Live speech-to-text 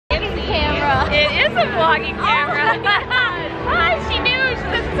It is a vlogging camera. Hi, she knew.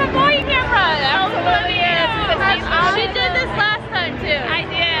 This is a vlogging camera. Absolutely is. She did this last time too. I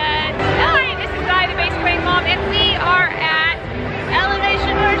did. Hi, this is I, the Bass Playing Mom, and we are at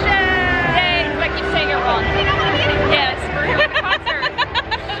Elevation Worship. Yay, I keep saying it wrong. Yes, we're doing a concert.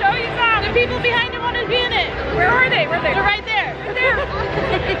 Show you some. The people behind it want to be in it. Where are they? Where are they? They're right there. They're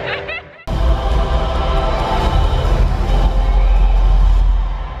there.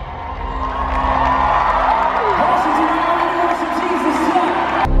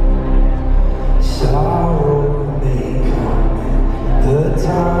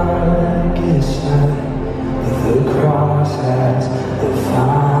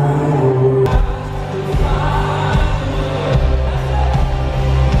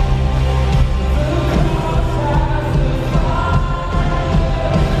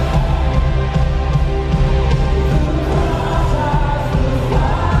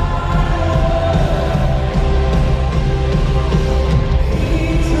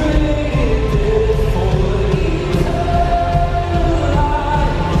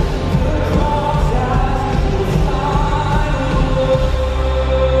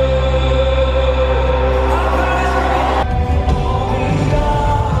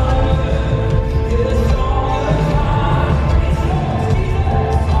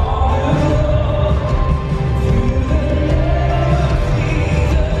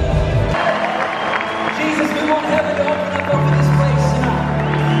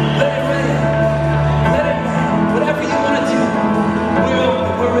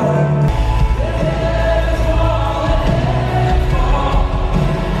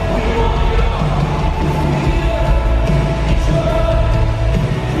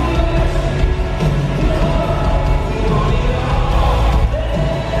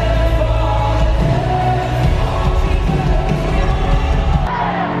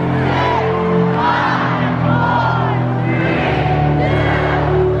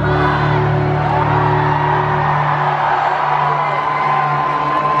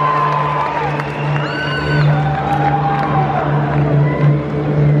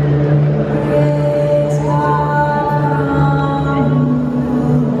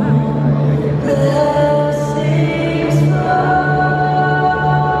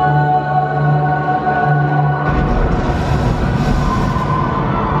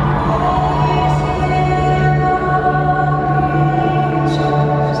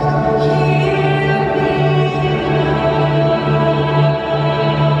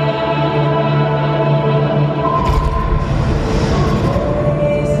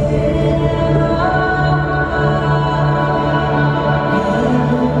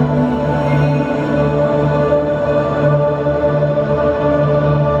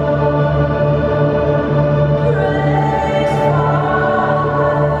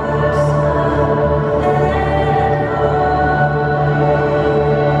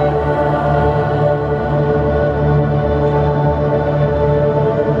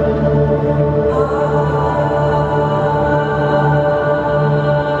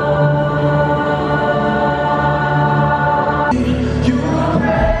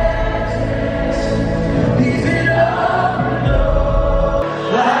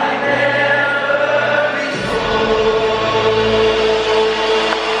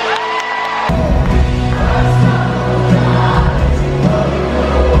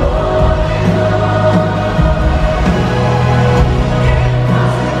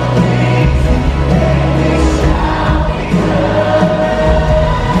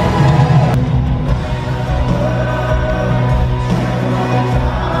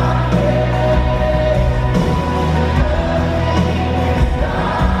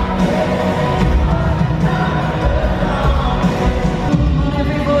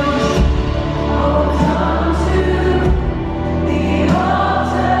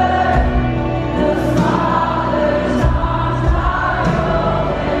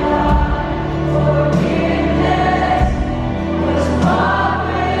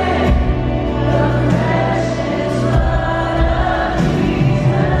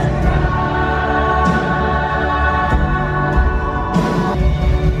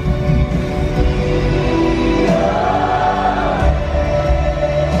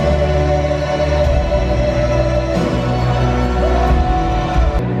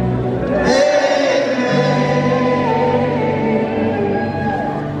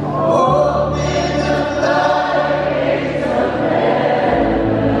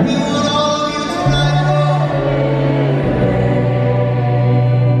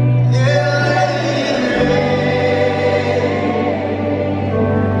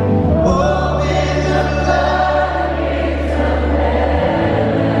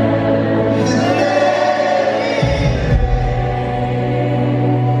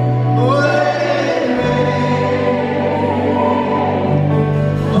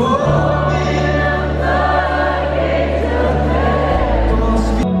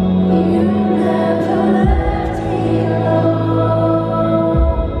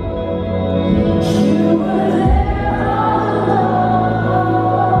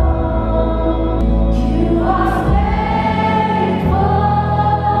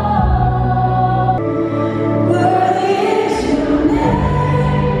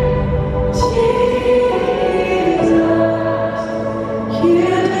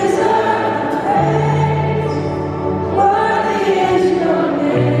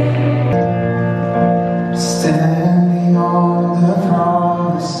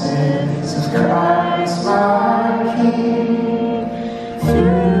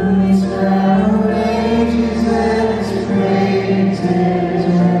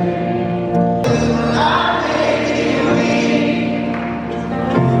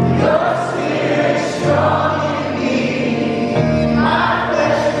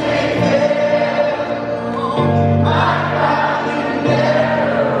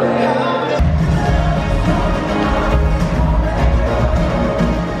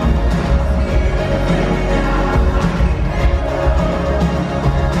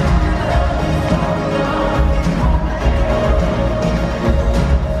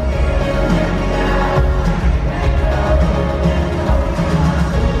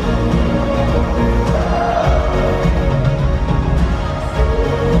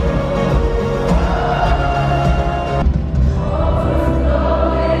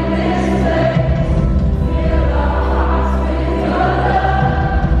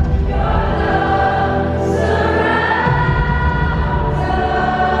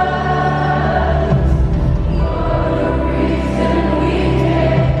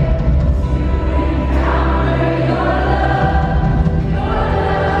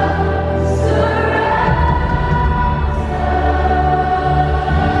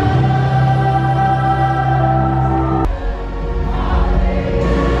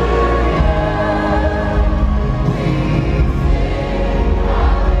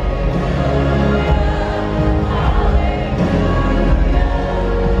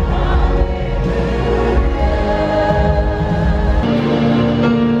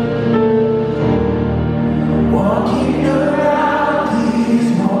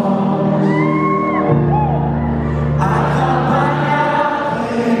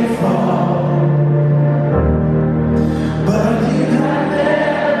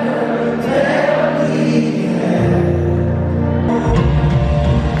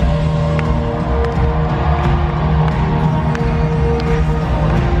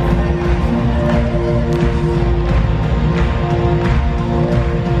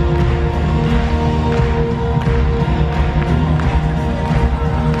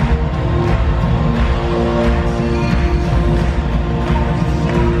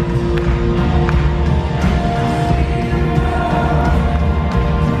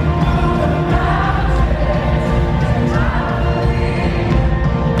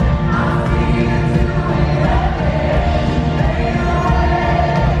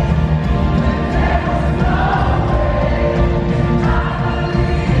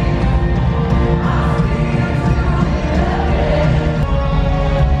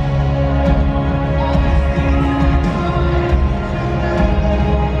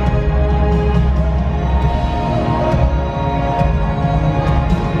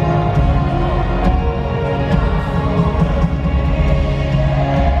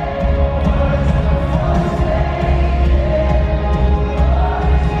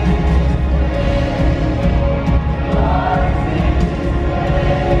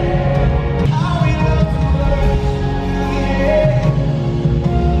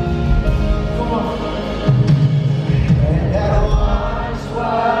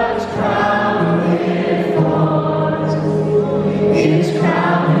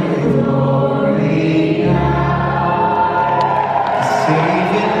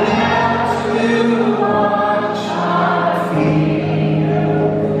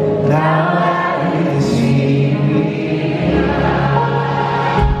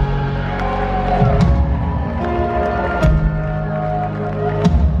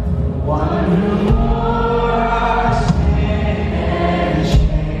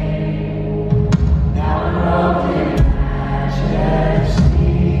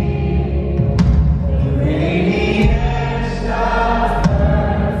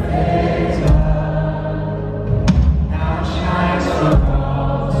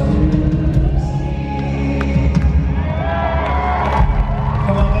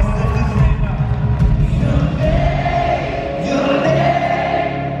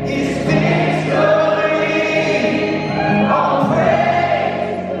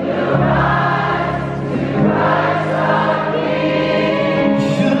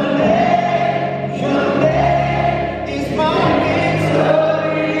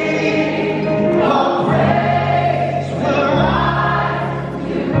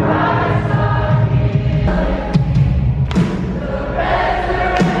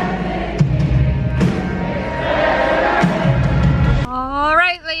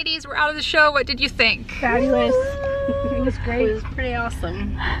 Show. What did you think? Fabulous. It was great. It was pretty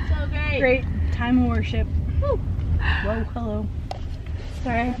awesome. So great. Great time of worship. Woo. Whoa, hello.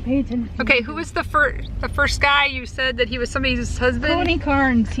 Sorry, I have to pay attention. Okay, who was the first guy you said that he was somebody's husband? Tony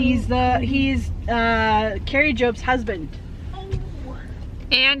Carnes. He's Carrie Jobe's husband.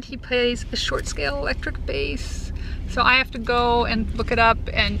 And he plays a short scale electric bass. So I have to go and look it up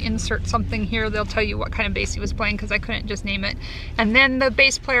and insert something here. They'll tell you what kind of bass he was playing because I couldn't just name it. And then the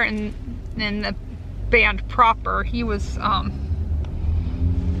bass player in the band proper, he was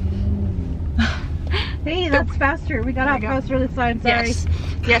Hey, that's faster. We got out faster this time. Sorry.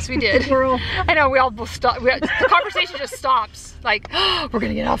 Yes, we did. I know, we all both stopped. The conversation just stops. Like, oh, we're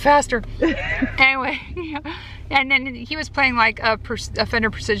gonna get out faster. Anyway, yeah. And then he was playing like a Fender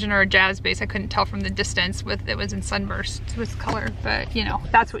Precision or a jazz bass. I couldn't tell from the distance. It was in sunburst with color, but you know,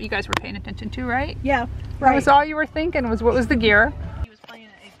 that's what you guys were paying attention to, right? Yeah, right. That was all you were thinking, was what was the gear? He was playing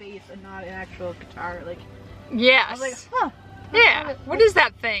a bass and not an actual guitar. Like, yes. I was like, huh. Yeah, what is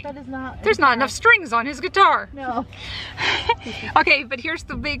that thing? That is not. There's not enough strings on his guitar. No. Okay, but here's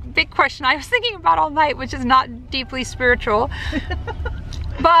the big question I was thinking about all night, which is not deeply spiritual.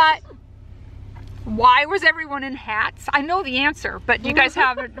 But why was everyone in hats? I know the answer, but do you guys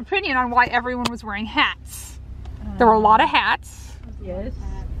have an opinion on why everyone was wearing hats? There were a lot of hats. Yes.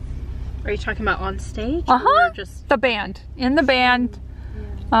 Are you talking about on stage? Or just the band? In the band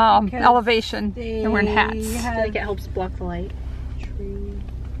elevation, they're wearing hats. I feel like it helps block the light.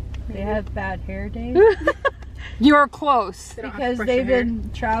 They have bad hair days. You're close. Because they've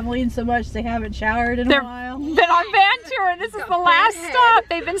been traveling so much they haven't showered in a while. Been on van tour and this is the last stop.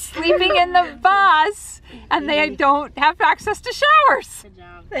 They've been sleeping in the bus and they don't have access to showers. Good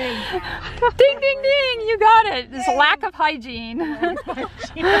job. Ding, ding, ding. You got it. It's a lack of hygiene.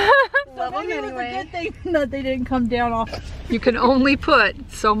 Well, maybe it was a good thing that they didn't come down off. You can only put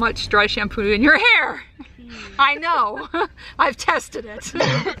so much dry shampoo in your hair. I know. I've tested it.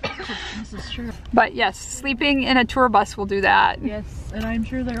 This is true. But yes, sleeping in a tour bus will do that. Yes, and I'm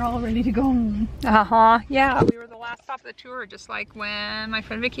sure they're all ready to go home. Yeah, we were the last stop of the tour, just like when my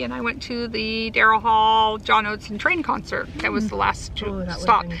friend Vicky and I went to the Daryl Hall, John Oates and Train concert. That was the last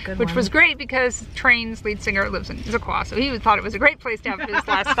stop, which was great because Train's lead singer lives in Issaquah, so he thought it was a great place to have his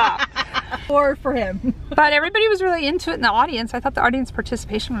last stop. Or for him. But everybody was really into it in the audience. I thought the audience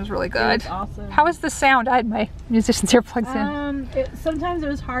participation was really good. It was awesome. How was the sound? I had my musician's earplugs in. Sometimes it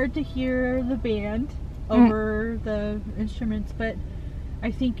was hard to hear the band over the instruments, but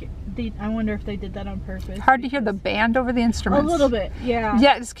I think I wonder if they did that on purpose. Hard to hear the band over the instruments? A little bit, yeah.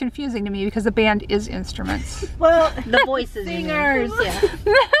 Yeah, it's confusing to me because the band is instruments. Well, the voices. Singers. Yeah.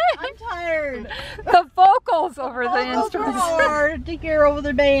 I'm tired. The vocals over the instruments. Are hard to hear over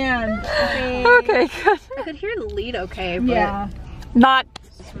the band. Okay, good. I could hear the lead okay, but yeah. Not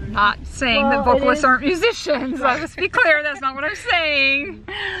saying that vocalists aren't musicians. Let's be clear, that's not what I'm saying.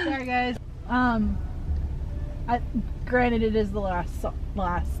 Sorry guys. Granted, it is the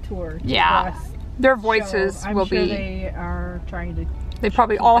last tour. Yeah. Their voices will be. They are trying to. They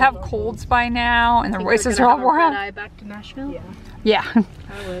probably all have colds by now, and their voices are all worn out. Red-eye back to Nashville. Yeah.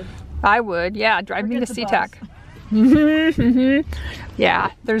 I would. Yeah, drive me to SeaTac.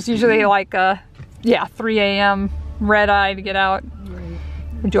 Yeah, there's usually like a 3 a.m. red eye to get out.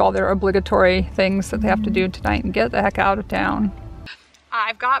 We do all their obligatory things that they have to do tonight and get the heck out of town.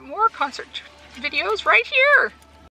 I've got more concert videos right here.